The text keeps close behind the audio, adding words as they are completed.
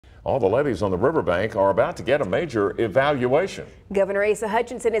All the levees on the riverbank are about to get a major evaluation. Governor Asa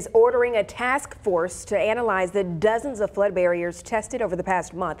Hutchinson is ordering a task force to analyze the dozens of flood barriers tested over the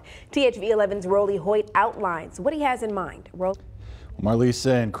past month. THV 11's Rolly Hoyt outlines what he has in mind.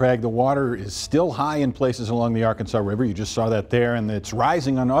 Marlisa and Craig, the water is still high in places along the Arkansas River. You just saw that there, and it's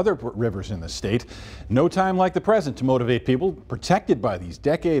rising on other rivers in the state. No time like the present to motivate people protected by these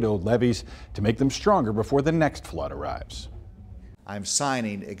decade-old levees to make them stronger before the next flood arrives. I'm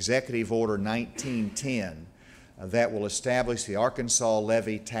signing Executive Order 1910 that will establish the Arkansas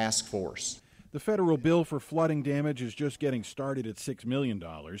Levee Task Force. The federal bill for flooding damage is just getting started at $6 million.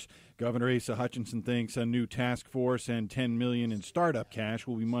 Governor Asa Hutchinson thinks a new task force and $10 million in startup cash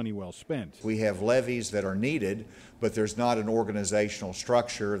will be money well spent. We have levees that are needed, but there's not an organizational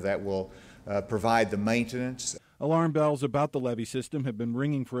structure that will provide the maintenance. Alarm bells about the levee system have been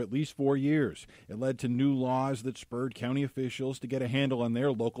ringing for at least 4 years. It led to new laws that spurred county officials to get a handle on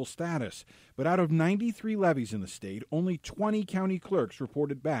their local status. But out of 93 levees in the state, only 20 county clerks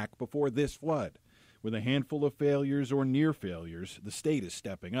reported back before this flood. With a handful of failures or near failures, the state is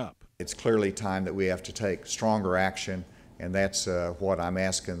stepping up. It's clearly time that we have to take stronger action, and that's what I'm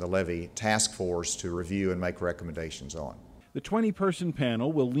asking the Levee Task Force to review and make recommendations on. The 20-person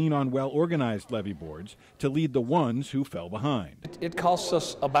panel will lean on well-organized levee boards to lead the ones who fell behind. It costs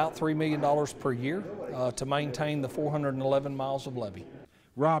us about $3 million per year to maintain the 411 miles of levee.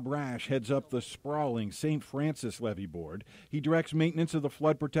 Rob Rash heads up the sprawling St. Francis Levee Board. He directs maintenance of the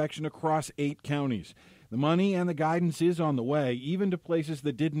flood protection across 8 counties. The money and the guidance is on the way, even to places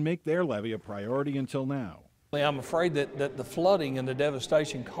that didn't make their levee a priority until now. I'm afraid that the flooding and the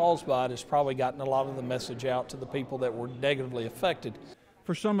devastation caused by it has probably gotten a lot of the message out to the people that were negatively affected.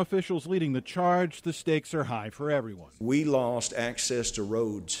 For some officials leading the charge, the stakes are high for everyone. We lost access to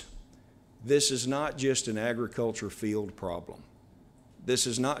roads. This is not just an agriculture field problem. This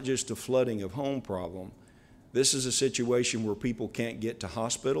is not just a flooding of home problem. This is a situation where people can't get to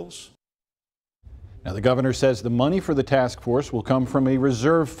hospitals. Now, the governor says the money for the task force will come from a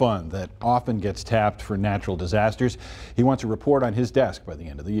reserve fund that often gets tapped for natural disasters. He wants a report on his desk by the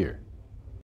end of the year.